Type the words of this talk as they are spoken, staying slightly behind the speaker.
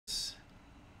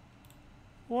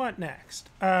what next?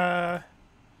 And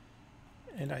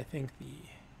I think the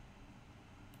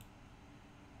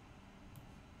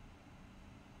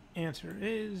answer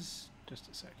is just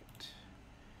a second.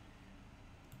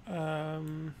 I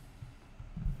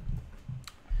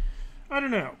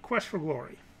don't know. Quest for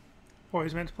Glory.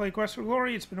 Always meant to play Quest for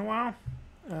Glory. It's been a while.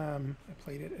 I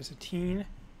played it as a teen,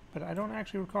 but I don't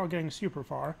actually recall getting super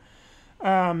far.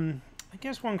 I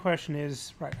guess one question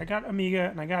is, right, I got Amiga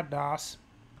and I got DOS.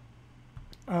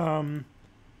 I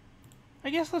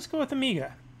guess let's go with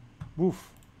Amiga.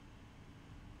 Woof.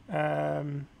 I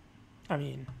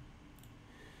mean,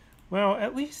 well,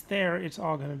 at least there it's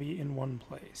all going to be in one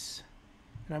place.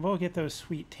 And I will get those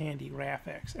sweet Tandy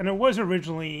graphics. And it was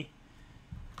originally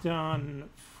done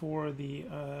for the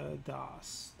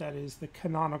DOS. That is the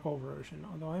canonical version,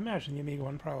 although I imagine the Amiga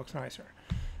one probably looks nicer.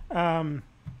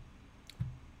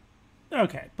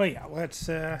 Okay, but yeah, let's...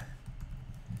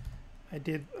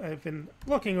 I've been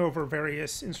looking over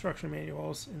various instruction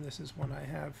manuals, and this is one I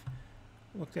have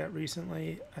looked at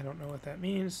recently. I don't know what that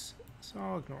means, so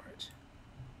I'll ignore it.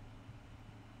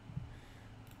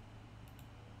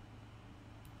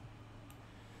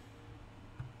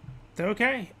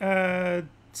 Okay,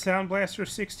 Sound Blaster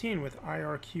 16 with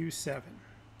IRQ7.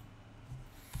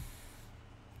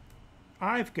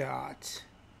 I've got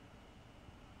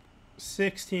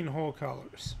 16 whole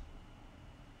colors.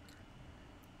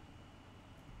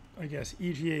 I guess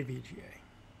EGA, VGA.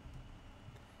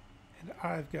 And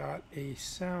I've got a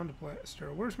Sound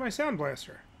Blaster. Where's my Sound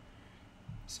Blaster?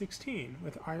 16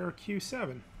 with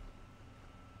IRQ7.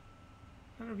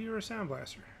 None of you are a Sound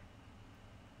Blaster.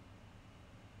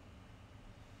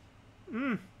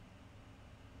 I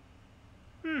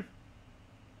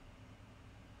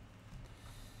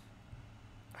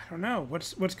don't know.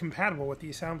 What's compatible with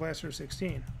the Sound Blaster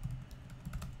 16?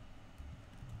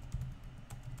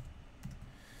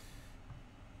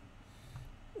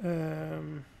 I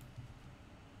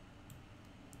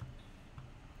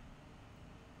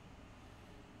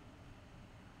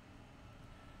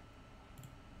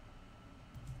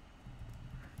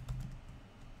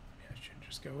should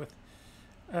just go with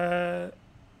I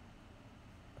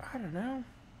don't know.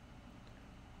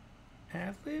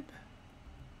 Adlib?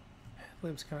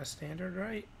 Adlib's kind of standard,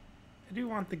 right? I do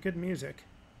want the good music.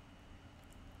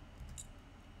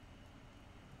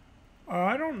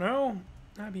 I don't know.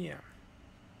 IBM.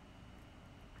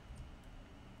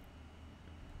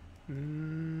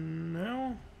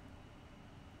 No.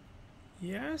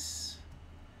 Yes.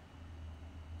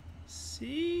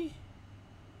 C.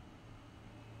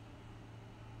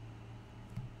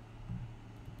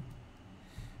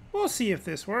 We'll see if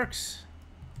this works.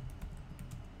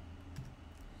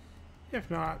 If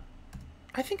not,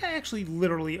 I think I actually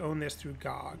literally own this through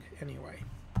GOG anyway.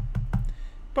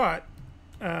 But,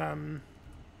 you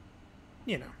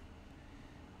know,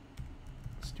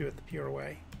 let's do it the pure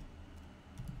way.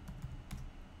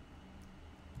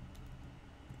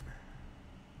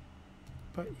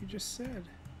 But you just said.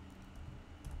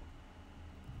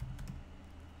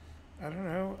 I don't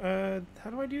know. How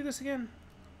do I do this again?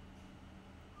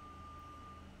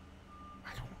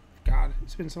 God,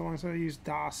 it's been so long since I used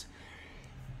DOS.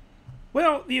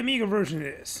 Well, the Amiga version it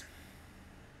is.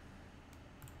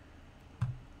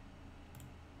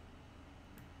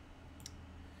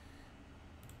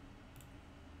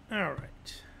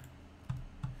 Alright.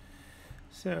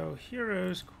 So,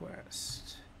 Heroes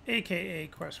Quest, aka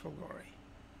Quest for Glory.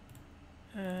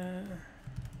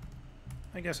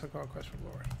 I guess I'll call it Quest for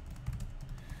Glory.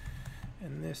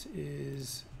 And this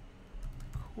is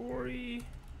Corey...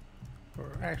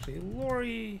 Or actually,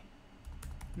 Lori.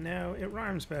 No, it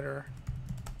rhymes better.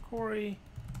 Corey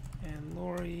and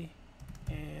Lori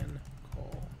and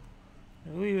Cole. I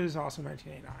believe it was also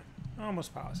 1989.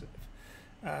 Almost positive.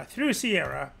 Through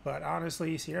Sierra, but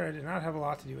honestly, Sierra did not have a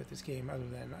lot to do with this game other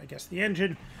than, I guess, the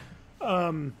engine.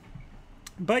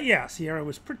 But yeah, Sierra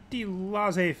was pretty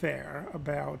laissez-faire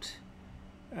about...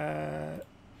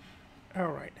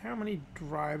 Alright, how many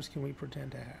drives can we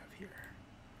pretend to have here?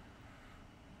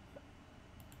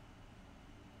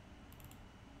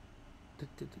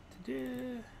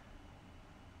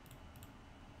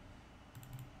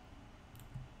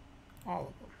 All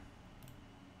of them.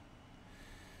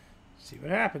 See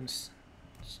what happens.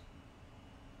 Just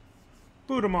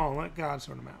boot them all and let God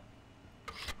sort them out.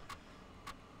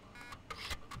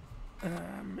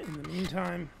 In the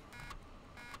meantime,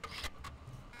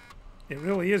 it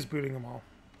really is booting them all.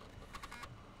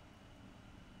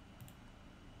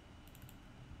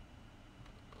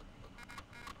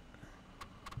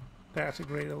 That's a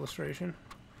great illustration.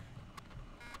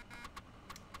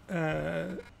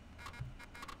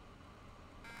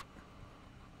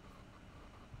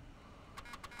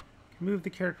 Move the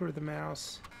character with the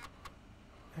mouse.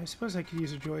 I suppose I could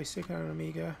use a joystick on an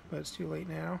Amiga, but it's too late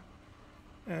now.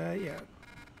 Yeah.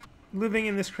 Living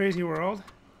in this crazy world.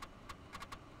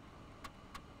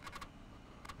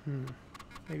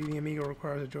 Maybe the Amiga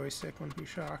requires a joystick, wouldn't be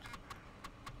shocked.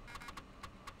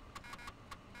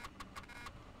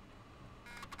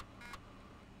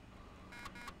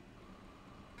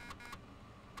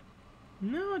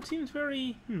 No, it seems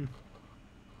very,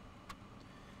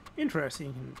 interesting.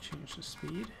 You can change the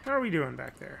speed. How are we doing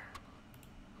back there?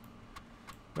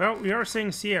 Well, we are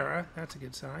saying Sierra. That's a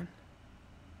good sign.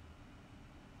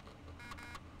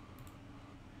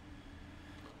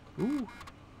 Ooh,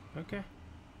 okay.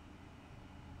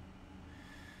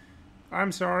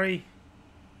 I'm sorry.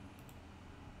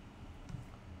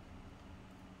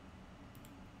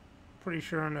 Pretty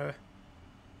sure in a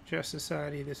just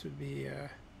society this would be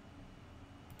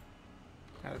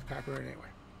out of copyright anyway.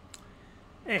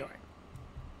 Anyway.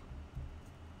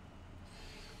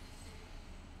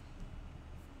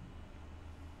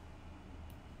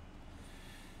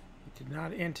 I did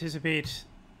not anticipate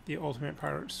the Ultimate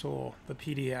Pirate Soul, the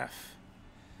PDF.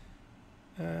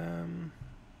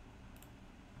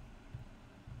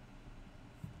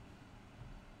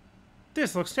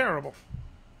 This looks terrible.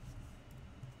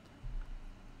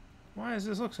 Why does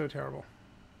this look so terrible?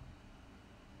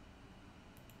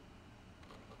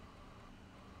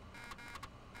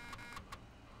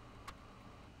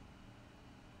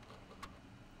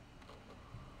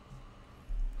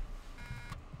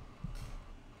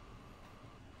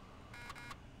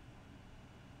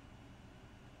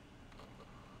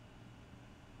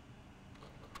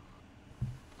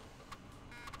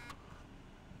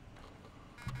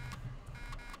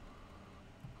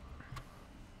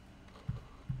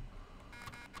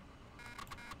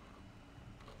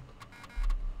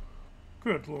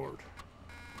 Good Lord.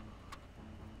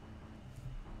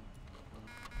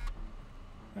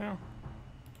 Well.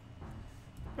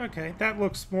 Okay, that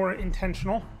looks more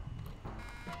intentional.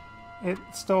 It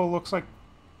still looks like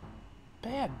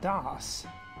bad DOS.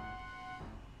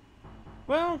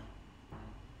 Well,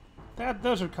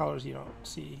 those are colors you don't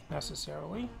see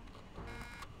necessarily.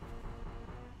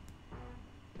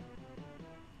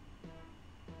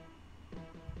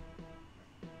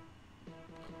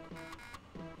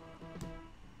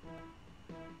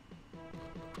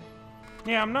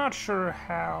 Yeah, I'm not sure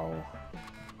how...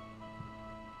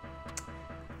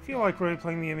 I feel like really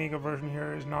playing the Amiga version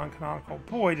here is non-canonical.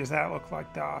 Boy, does that look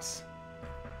like DOS.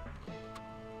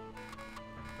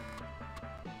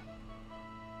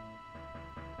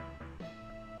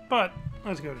 But,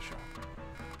 let's go to shop.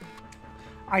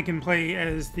 I can play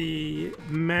as the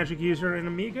magic user in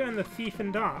Amiga and the thief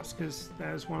in DOS, because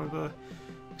that is one of the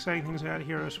exciting things about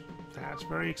Heroes. That's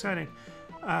very exciting.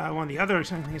 One of the other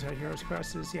exciting things about Heroes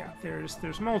Quest is, yeah,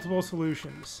 there's multiple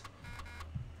solutions.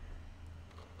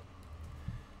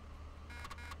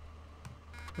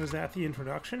 Was that the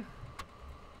introduction?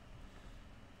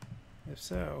 If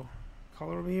so,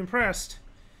 color will be impressed.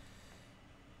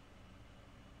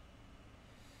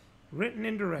 Written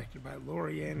and directed by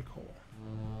Laurie Ann Cole.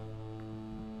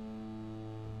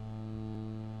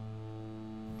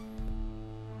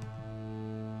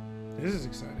 This is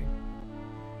exciting.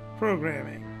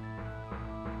 Programming.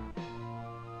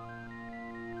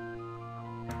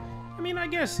 I mean, I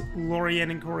guess Laurie Ann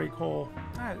and Corey Cole.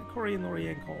 Corey and Laurie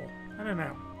Ann Cole. I don't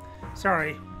know.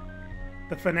 Sorry.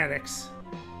 The phonetics.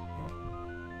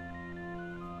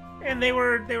 And they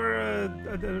were an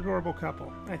adorable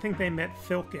couple. I think they met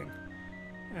Filking.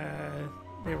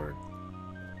 They were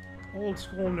old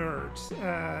school nerds.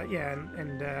 Yeah,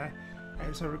 and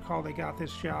as I recall, they got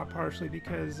this job partially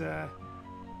because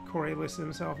Corey listed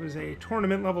himself as a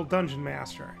tournament-level dungeon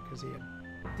master because he had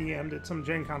DM'd at some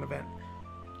Gen Con event.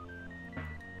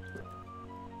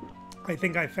 I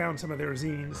think I found some of their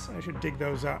zines. I should dig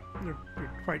those up. They're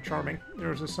quite charming.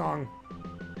 There's a song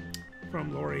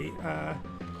from Laurie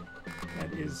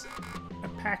that is a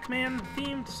Pac-Man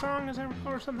themed song, as I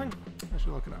recall, or something. I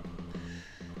should look it up.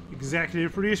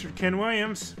 Executive producer Ken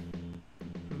Williams,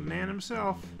 the man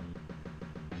himself.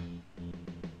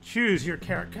 Choose your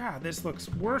character. God, this looks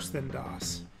worse than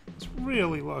DOS. This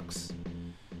really looks...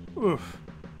 Oof.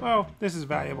 Well, this is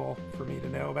valuable for me to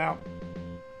know about.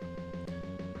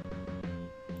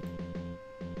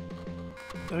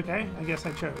 Okay, I guess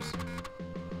I chose.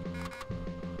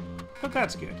 But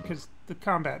that's good, because the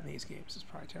combat in these games is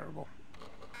probably terrible.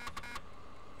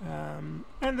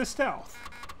 And the stealth.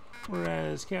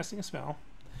 Whereas casting a spell.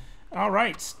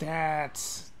 Alright,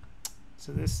 stats.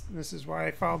 So this is why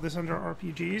I filed this under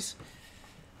RPGs.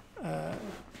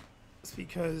 It's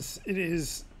because it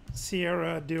is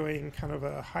Sierra doing kind of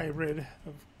a hybrid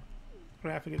of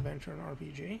graphic adventure and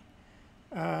RPG.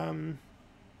 I'm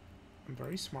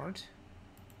very smart.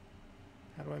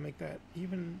 How do I make that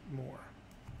even more?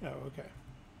 Oh, okay.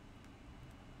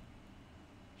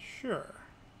 Sure.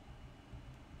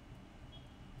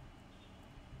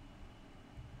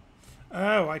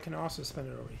 Oh, I can also spend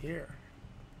it over here.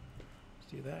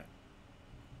 Let's do that.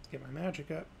 Let's get my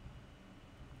magic up.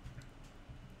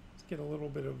 Let's get a little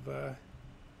bit of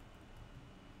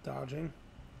dodging.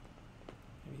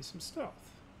 Maybe some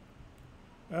stealth.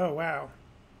 Oh, wow.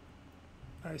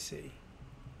 I see.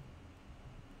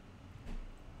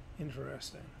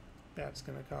 Interesting. That's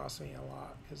going to cost me a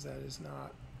lot, because that is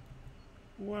not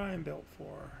what I'm built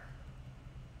for.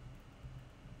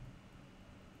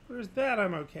 Whereas that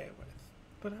I'm okay with.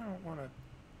 But I don't want to...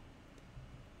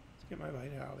 Let's get my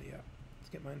vitality up. Let's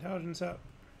get my intelligence up.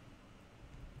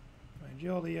 My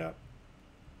agility up.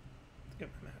 Let's get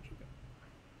my magic up.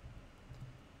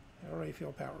 I already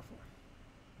feel powerful.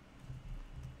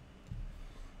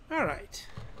 Alright.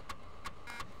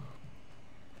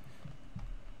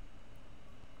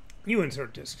 You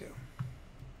insert disc 2.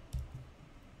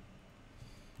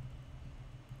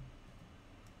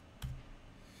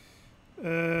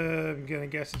 I'm gonna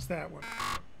guess it's that one.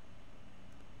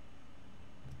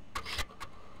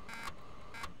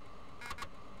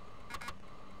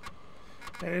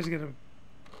 That is gonna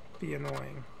be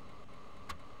annoying.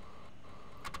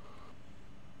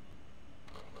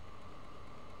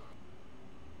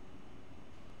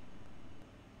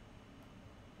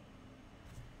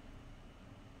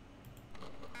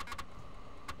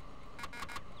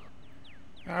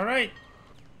 All right.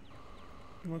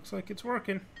 Looks like it's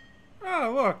working.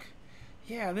 Oh, look.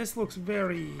 Yeah, this looks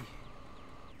very...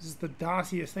 This is the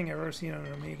dossiest thing I've ever seen on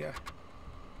an Amiga.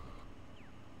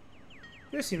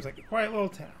 This seems like a quiet little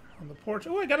town. On the porch...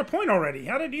 Oh, I got a point already.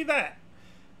 How did I do that?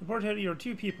 The porch had your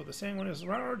two people. The saying one is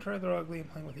rather ugly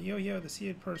and playing with a yo-yo. The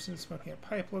seated person smoking a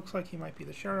pipe looks like he might be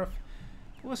the sheriff.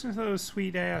 Listen to those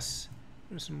sweet ass...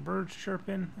 There's some birds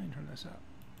chirping. Let me turn this up.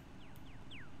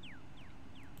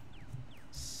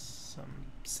 Some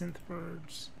synth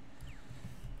birds.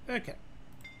 Okay.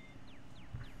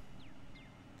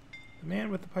 The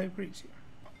man with the pipe greets you.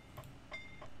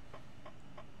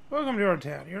 Welcome to our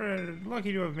town. You're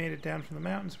lucky to have made it down from the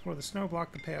mountains before the snow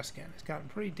blocked the pass again. It's gotten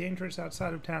pretty dangerous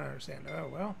outside of town, I understand. Oh,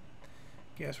 well.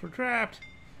 Guess we're trapped.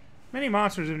 Many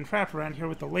monsters have been trapped around here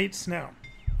with the late snow.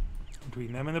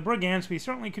 Between them and the brigands, we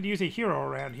certainly could use a hero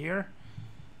around here.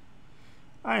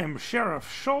 I am Sheriff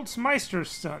Schultz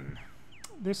Meisterson.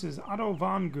 This is Otto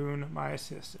von Goon, my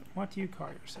assistant. What do you call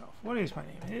yourself? What is my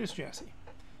name? It is Jesse.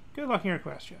 Good luck in your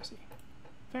quest, Jesse.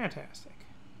 Fantastic.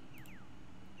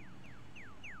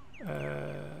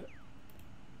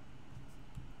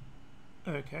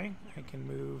 Okay, I can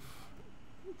move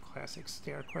classic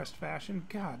stair quest fashion.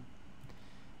 God.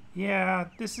 Yeah,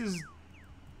 this is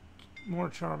more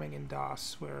charming in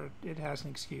DOS, where it has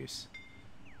an excuse.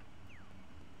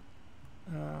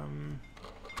 Well,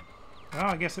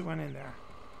 I guess it went in there.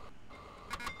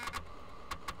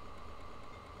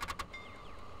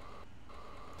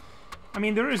 I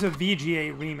mean, there is a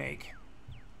VGA remake.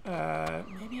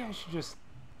 Maybe I should just...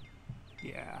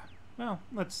 Yeah. Well,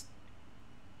 let's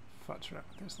futz around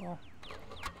with this little.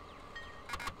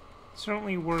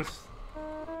 Certainly worth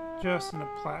just in a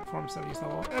platform studies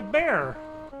level. A bear!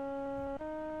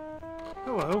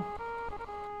 Hello.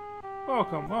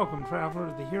 Welcome, welcome, traveler,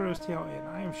 to the Hero's Tale Inn.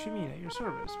 I am Shimeen at your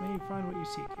service. May you find what you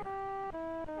seek here.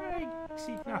 I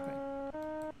seek nothing.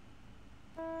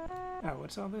 Oh,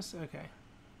 what's all this? Okay.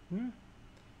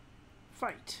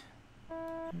 Fight.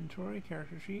 Inventory,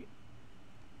 character sheet.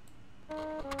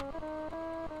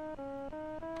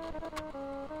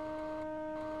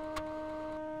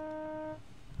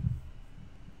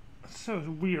 It's so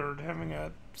weird having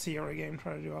a Sierra game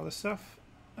try to do all this stuff.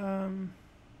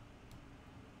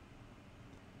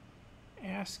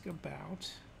 Ask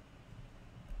about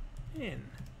inn.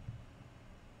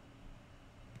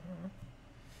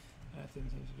 That didn't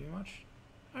seem to do much.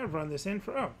 I've run this inn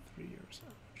for 3 years.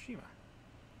 Shima.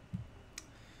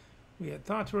 We had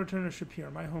thought to return to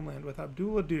Shapir, my homeland, with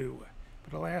Abdullah Du,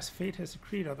 but alas, fate has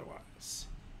decreed otherwise.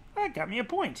 That got me a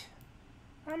point.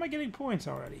 How am I getting points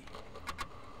already?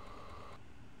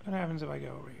 What happens if I go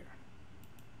over here?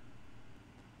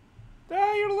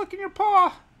 Ah, you're licking your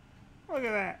paw! Look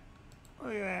at that.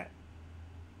 Look at that.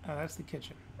 Oh, that's the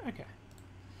kitchen. Okay.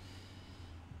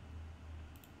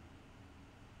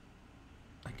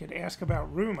 I could ask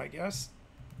about room, I guess.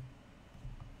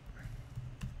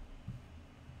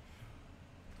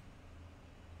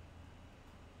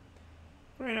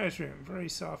 Very nice room. Very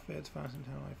soft beds, fountain,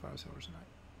 10 light, 5 hours a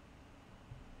night.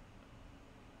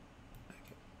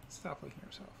 Okay. Stop licking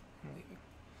yourself. I'm leaving.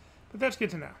 But that's good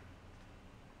to know.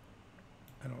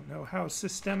 I don't know how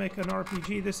systemic an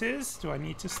RPG this is. Do I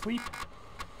need to sleep?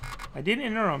 I did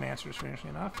in Neuromancer, strangely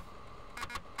enough.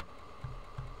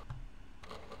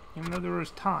 Even though there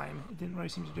was time, it didn't really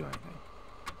seem to do anything.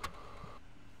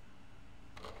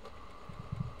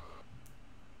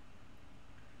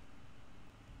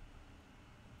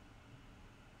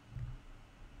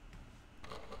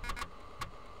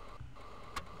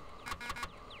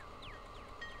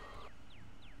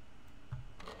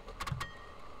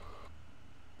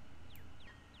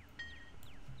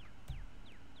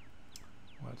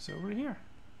 What's over here?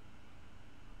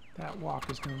 That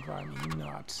walk is going to drive me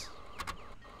nuts.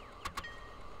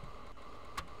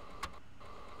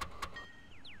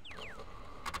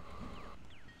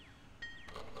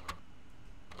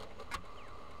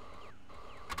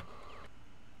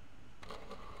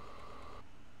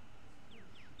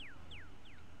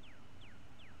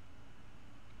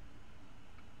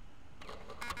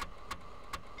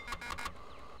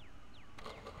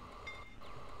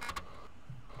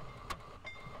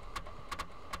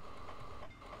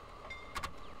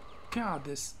 God,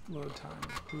 this load time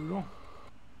is brutal.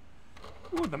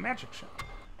 Ooh, the magic shop.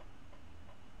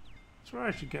 That's where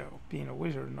I should go, being a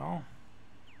wizard and all.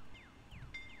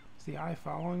 Is the eye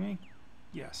following me?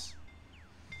 Yes.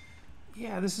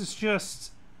 Yeah, this is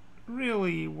just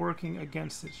really working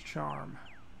against its charm.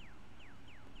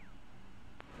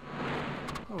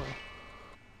 Hello.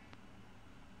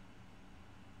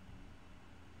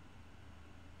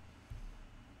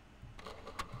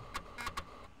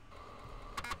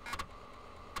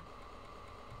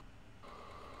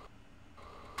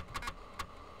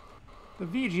 The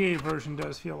VGA version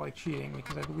does feel like cheating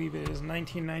because I believe it is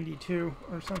 1992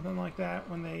 or something like that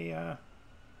when they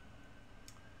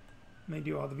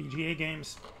do all the VGA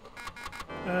games.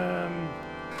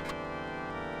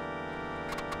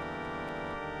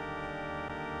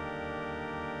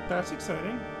 That's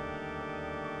exciting.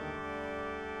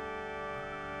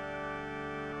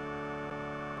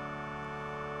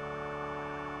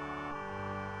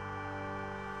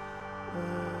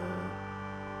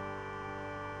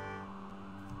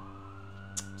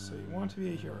 So you want to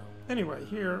be a hero. Anyway,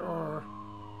 here are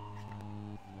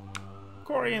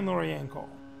Corey and Lorianne Cole.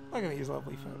 Look at these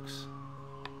lovely folks.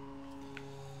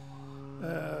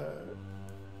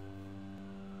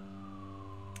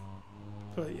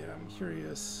 But yeah, I'm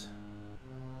curious.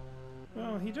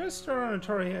 Well, he does start on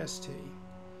Atari ST.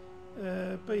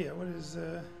 But yeah, what is...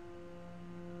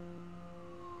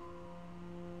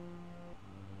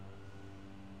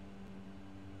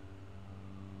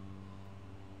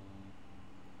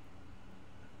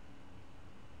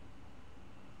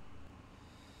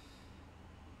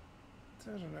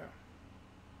 I don't know.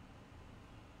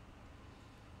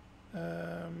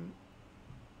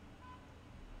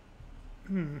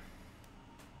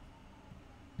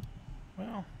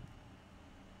 Well.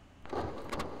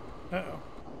 Uh-oh.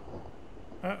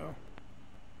 Uh-oh.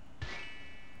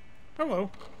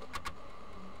 Hello.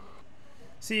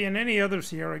 See, in any other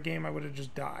Sierra game, I would have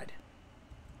just died.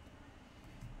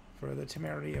 For the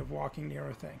temerity of walking near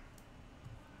a thing.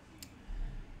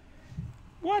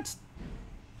 What?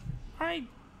 I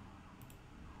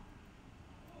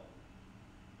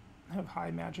have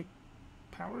high magic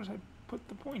powers. I put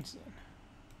the points in.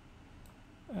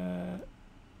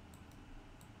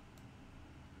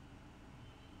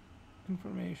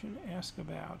 Information. Ask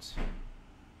about.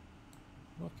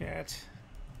 Look at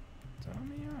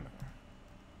Damiano.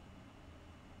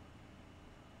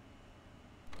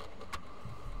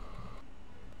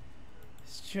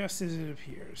 It's just as it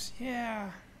appears. Yeah.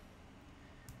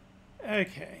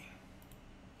 Okay.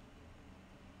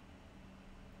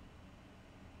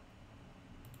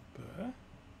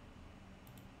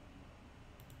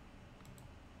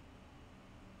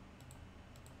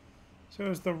 So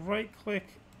is the right click...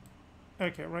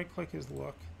 Okay, right click is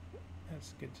look.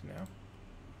 That's good to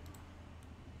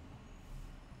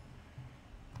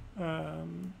know.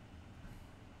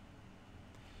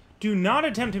 Do not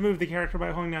attempt to move the character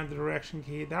by holding down the direction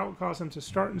key. That will cause them to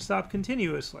start and stop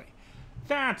continuously.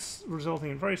 That's resulting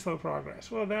in very slow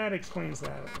progress. Well, that explains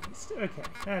that at least. Okay,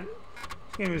 this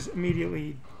game is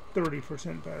immediately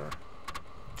 30% better.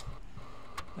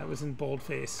 That was in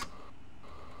boldface.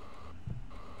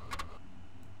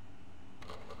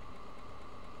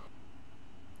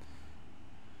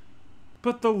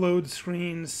 But the load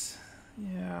screens,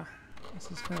 yeah,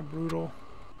 this is kind of brutal.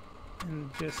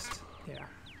 And just, yeah.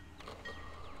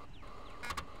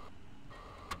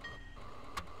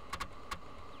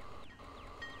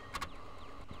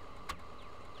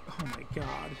 Oh my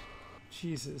god.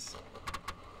 Jesus.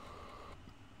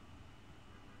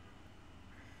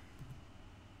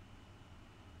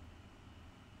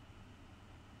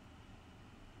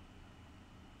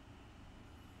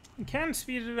 You can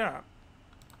speed it up,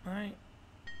 right?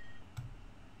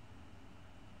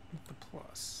 With the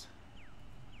plus.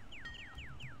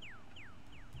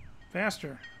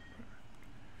 Faster.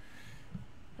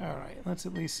 Alright, let's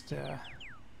at least go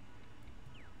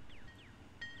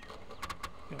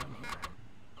in here.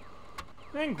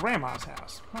 Then Grandma's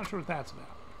house. Not sure what that's about.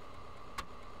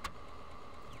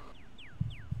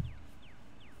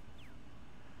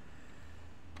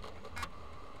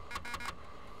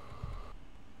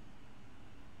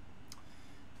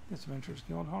 This Adventurers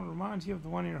Guild Hall reminds you of the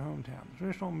one in your hometown. The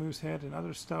traditional moose head and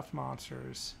other stuffed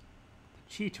monsters.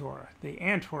 The Cheetor, the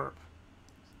Antwerp.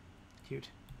 Cute.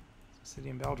 It's a city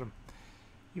in Belgium.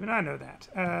 Even I know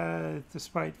that,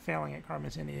 despite failing at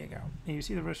Carmen San Diego. And you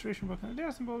see the registration book on the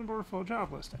desk and bulletin board full of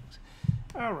job listings.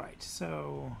 Alright,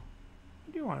 so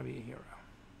I do want to be a hero.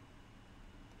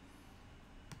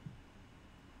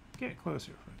 Get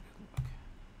closer for a good look.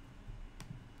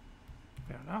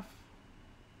 Fair enough.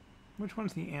 Which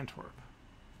one's the Antwerp?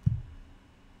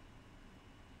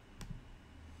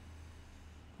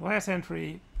 Last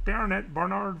entry, Baronet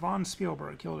Bernard von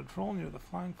Spielberg killed a troll near the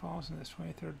Flying Falls on this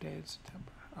 23rd day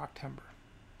of October.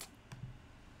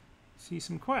 See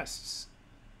some quests.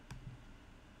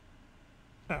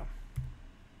 Oh.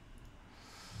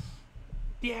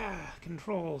 Yeah,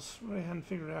 controls. I hadn't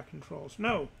figured out controls.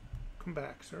 No! Come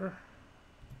back, sir.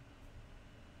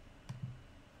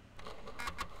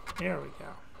 There we go.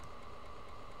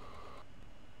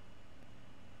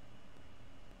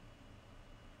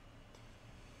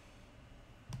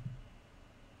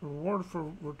 Reward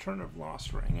for return of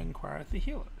lost ring. Inquire at the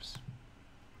healers.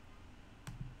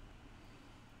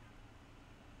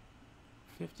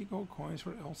 50 gold coins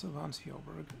for Elsa von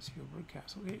Spielberg, Spielberg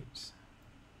Castle Gates.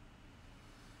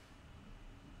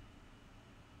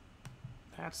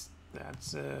 That's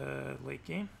late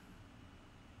game.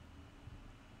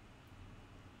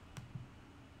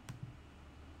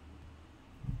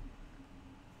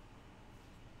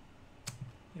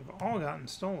 They've all gotten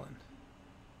stolen.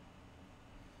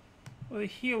 Well, the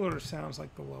healer sounds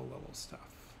like the low-level stuff.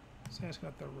 So it's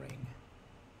got the ring.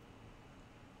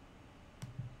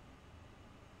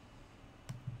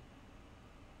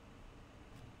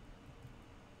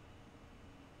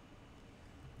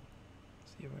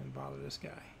 See if I can bother this guy.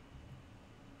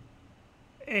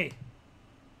 Hey!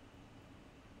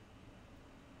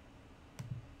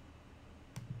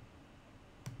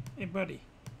 Hey, buddy.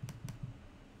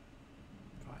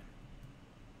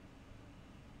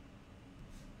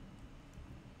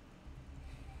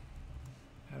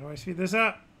 How do I speed this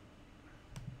up?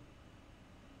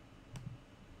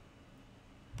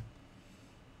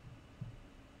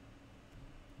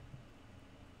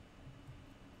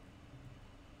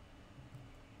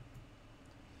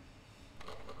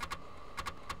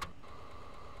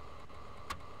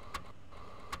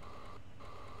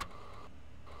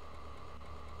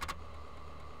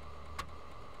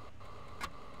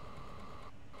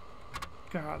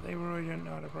 God, they really didn't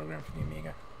know how to program for the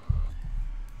Amiga.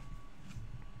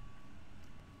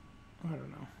 I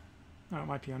don't know. Oh, it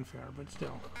might be unfair, but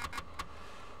still.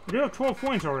 We do have 12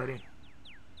 points already.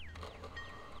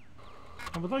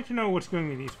 I would like to know what's giving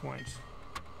me these points.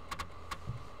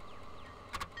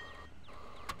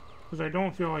 Because I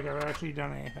don't feel like I've actually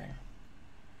done anything.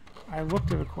 I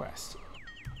looked at a quest.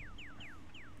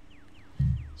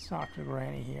 It's Dr.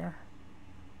 Granny here.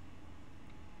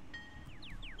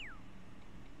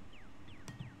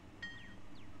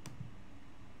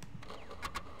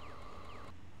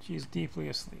 She's deeply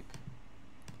asleep.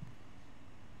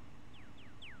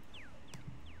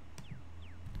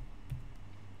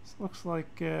 This looks like,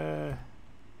 I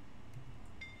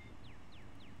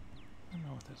don't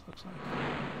know what this looks like. I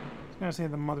was going to say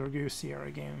the Mother Goose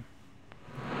Sierra game.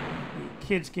 The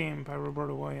kids game by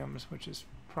Roberta Williams, which is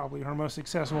probably her most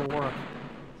successful work.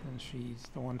 Since she's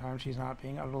the one time she's not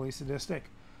being utterly sadistic.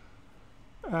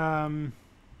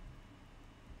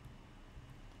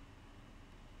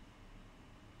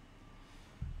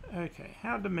 Okay,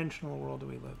 how dimensional a world do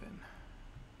we live in?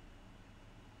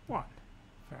 1.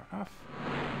 Fair enough.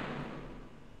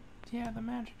 Yeah, the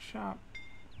magic shop.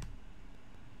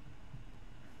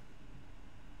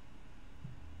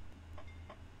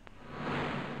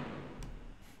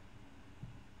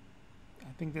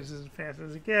 I think this is as fast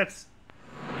as it gets.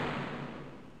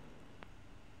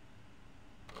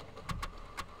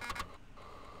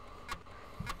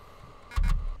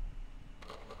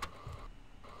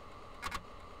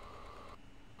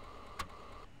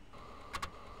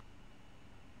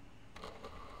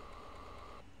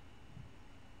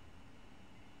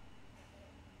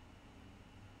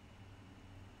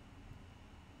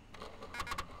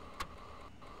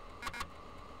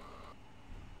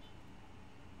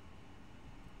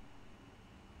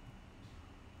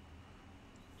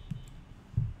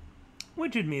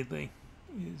 which admittedly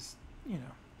is, you know,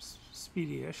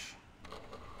 speedy-ish.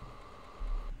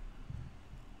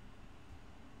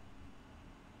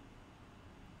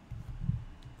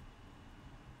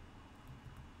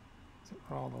 Except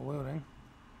for all the loading.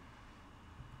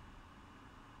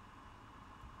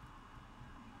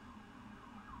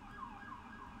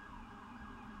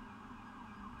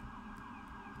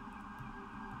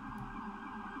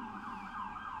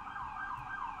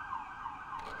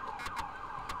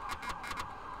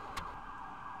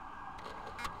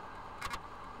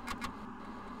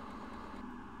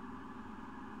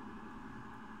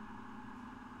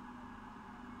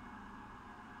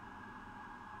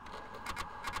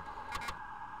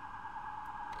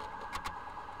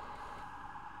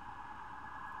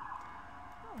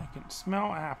 I can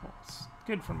smell apples.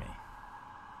 Good for me.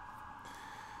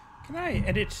 Can I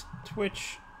edit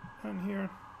Twitch on here?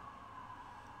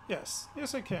 Yes.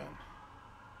 Yes, I can.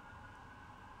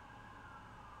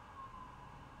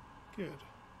 Good.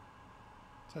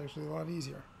 It's actually a lot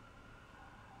easier.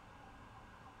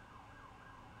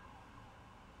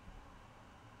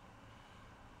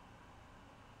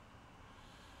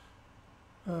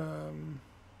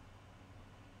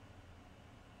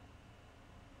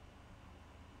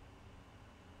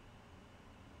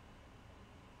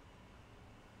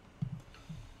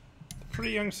 The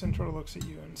pretty young centaur looks at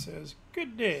you and says,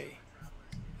 "Good day."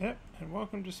 Yep, and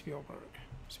welcome to Spielberg.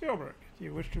 Spielberg, do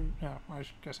you wish to... No, I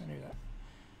guess I knew that.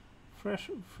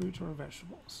 Fresh fruits or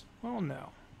vegetables? Well,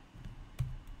 no.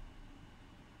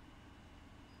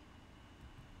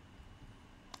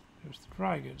 There's the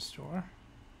dry goods store.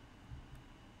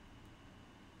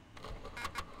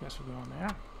 Guess we'll go in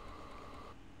there.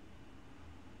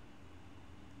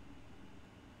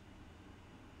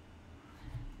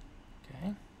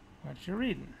 Okay, what you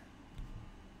reading?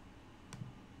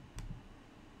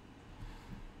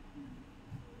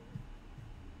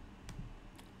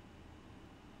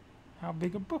 How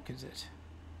big a book is it?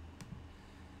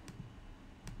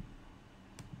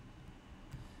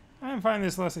 I find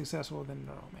this less accessible than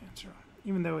Neuromancer,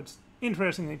 even though it's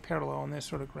interestingly parallel in this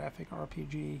sort of graphic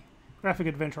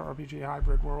adventure RPG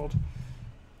hybrid world.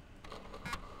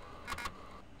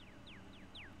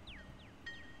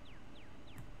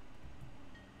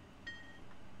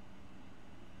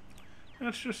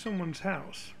 That's just someone's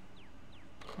house.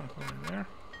 Not going in there.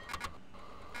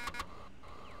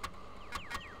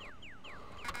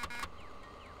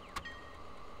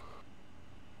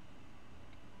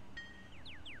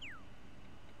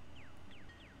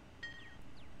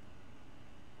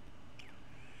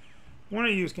 One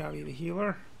of you's gotta be the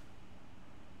healer.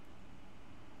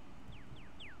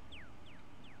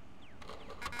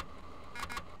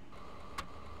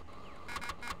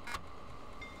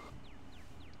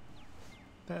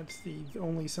 That's the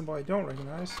only symbol I don't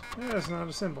recognize. Yeah, that's not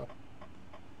a symbol.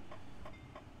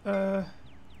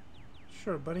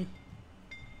 Sure, buddy.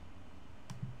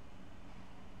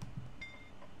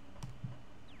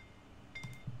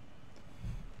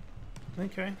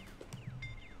 Okay.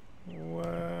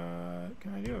 What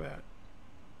can I do about it?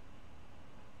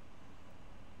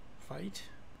 Fight?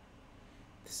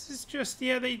 This is just,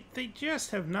 yeah, they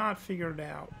just have not figured it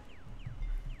out.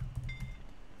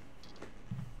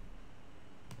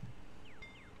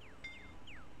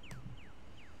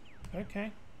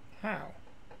 Okay. How?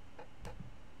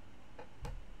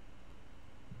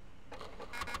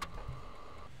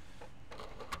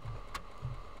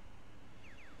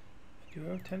 I do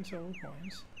have 10 silver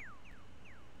coins.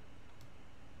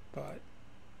 But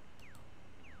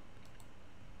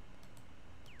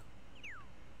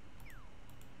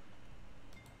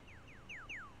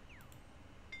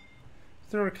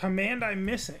is there a command I'm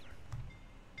missing?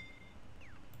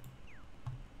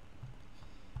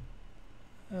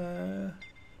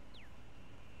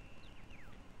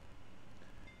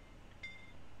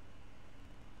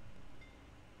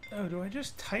 Oh, do I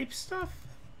just type stuff?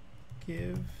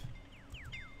 Give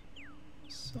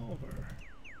silver.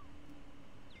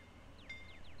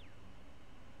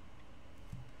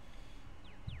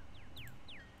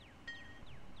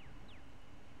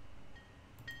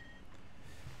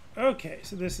 Okay,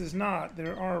 so this is not,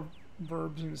 there are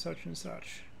verbs and such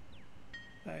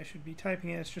I should be typing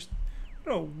in. It's just,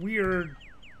 what a weird,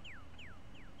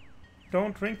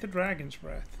 don't drink the dragon's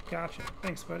breath. Gotcha.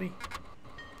 Thanks, buddy.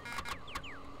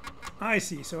 I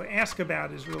see, so ask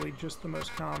about is really just the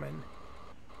most common.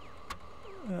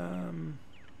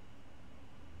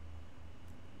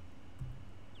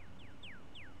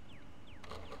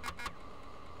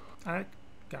 That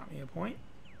got me a point.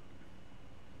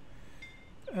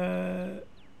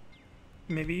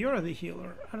 Maybe you're the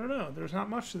healer. I don't know. There's not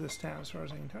much to this town as far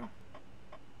as I can tell.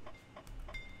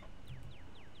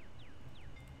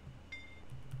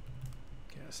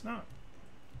 guess not.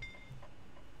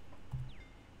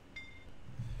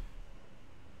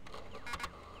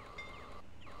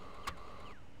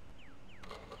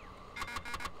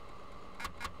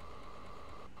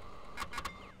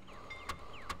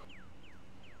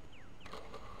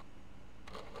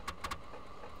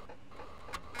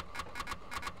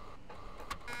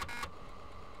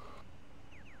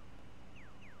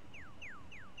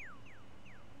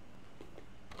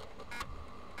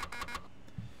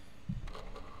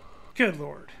 Good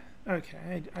Lord.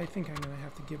 Okay, I think I'm going to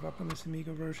have to give up on this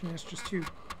Amiga version. It's just too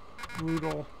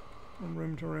brutal from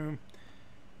room to room.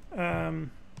 Oh,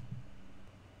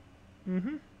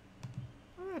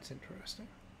 that's interesting.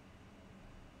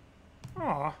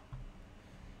 Aw.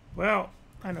 Well,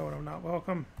 I know what I'm not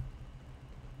welcome.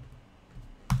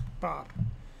 Bob.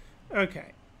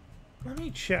 Okay. Let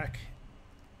me check.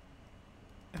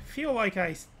 I feel like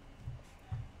I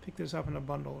picked this up in a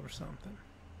bundle or something.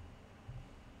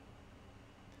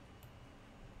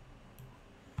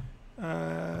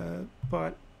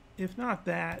 But if not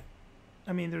that,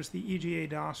 I mean, there's the EGA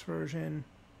DOS version.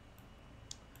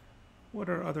 What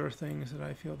are other things that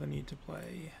I feel the need to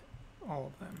play? All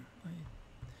of them.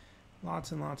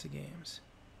 Lots and lots of games.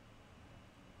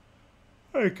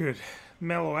 I could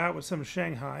mellow out with some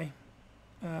Shanghai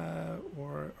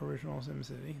or original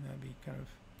SimCity. That'd be kind of...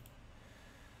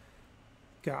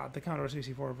 God, the Commodore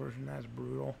 64 version, that's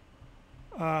brutal.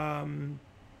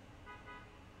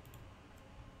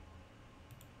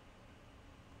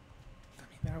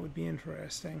 That would be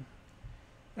interesting.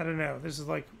 I don't know. This is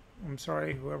like, I'm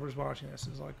sorry, whoever's watching this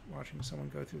is like watching someone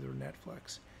go through their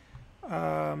Netflix. There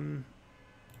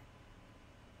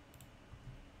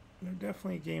are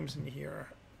definitely games in here.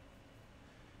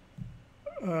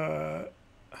 I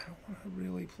don't want to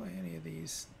really play any of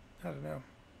these. I don't know.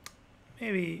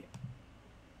 Maybe.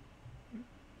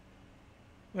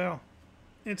 Well,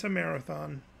 it's a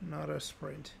marathon, not a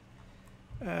sprint.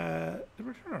 The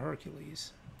Return of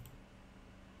Hercules.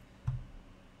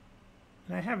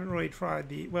 And I haven't really tried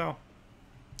the, well,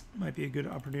 might be a good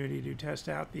opportunity to test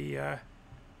out the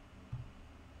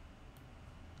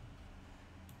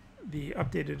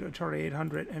updated Atari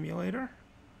 800 emulator.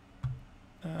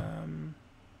 So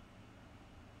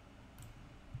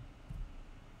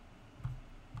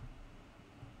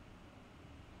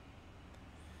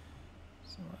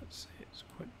let's see, it's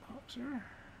Quit Boxer.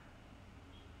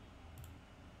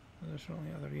 There's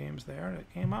certainly other games there that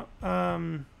came up.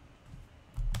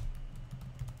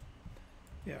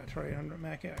 Yeah, Atari 800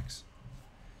 Mac X.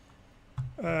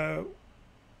 Where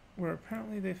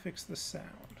apparently they fixed the sound.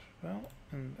 Well,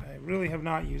 and I really have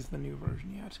not used the new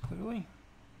version yet, clearly.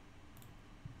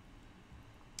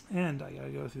 And I gotta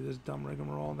go through this dumb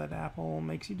rigmarole that Apple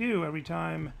makes you do every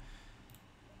time.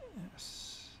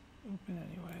 Yes. Open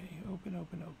anyway. Open,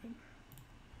 open, open.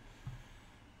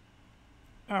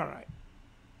 Alright.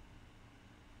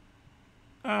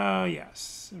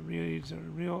 Yes. It's a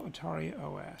real Atari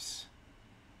OS.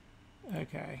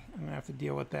 Okay, I'm gonna have to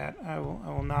deal with that. I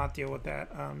will not deal with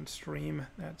that on stream.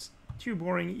 That's too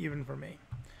boring even for me.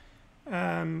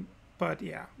 But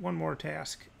yeah, one more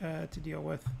task to deal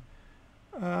with.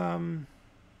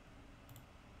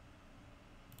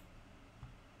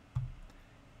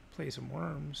 Play some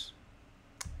Worms.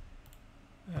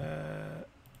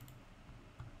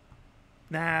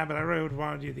 Nah, but I really would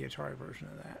want to do the Atari version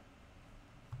of that,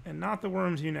 and not the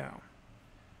Worms you know.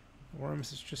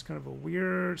 Worms is just kind of a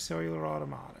weird cellular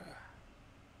automata.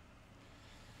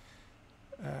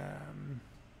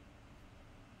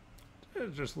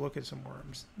 Just look at some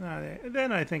Worms.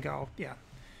 Then I think I'll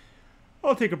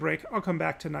take a break. I'll come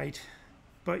back tonight.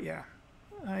 But yeah,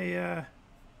 I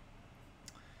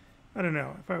don't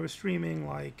know. If I was streaming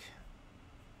like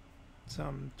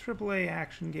some AAA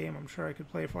action game, I'm sure I could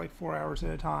play for like 4 hours at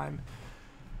a time.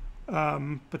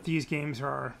 But these games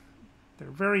they're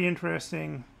very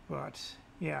interesting. But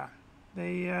yeah,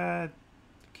 they you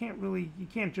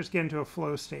can't just get into a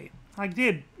flow state. I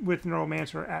did with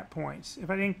Neuromancer at points. If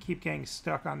I didn't keep getting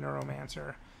stuck on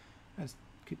Neuromancer, I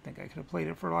think I could have played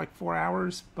it for like 4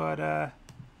 hours. But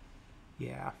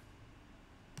yeah,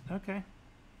 okay.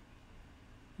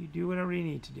 You do whatever you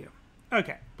need to do.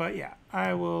 Okay, but yeah,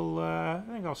 I will. I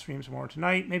think I'll stream some more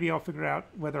tonight. Maybe I'll figure out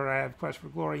whether I have Quest for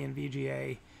Glory and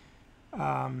VGA.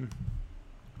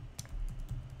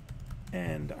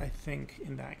 And I think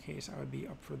in that case I would be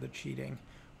up for the cheating.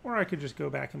 Or I could just go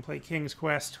back and play King's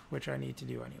Quest, which I need to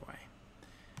do anyway.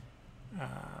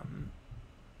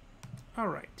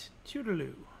 Alright,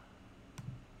 toodaloo.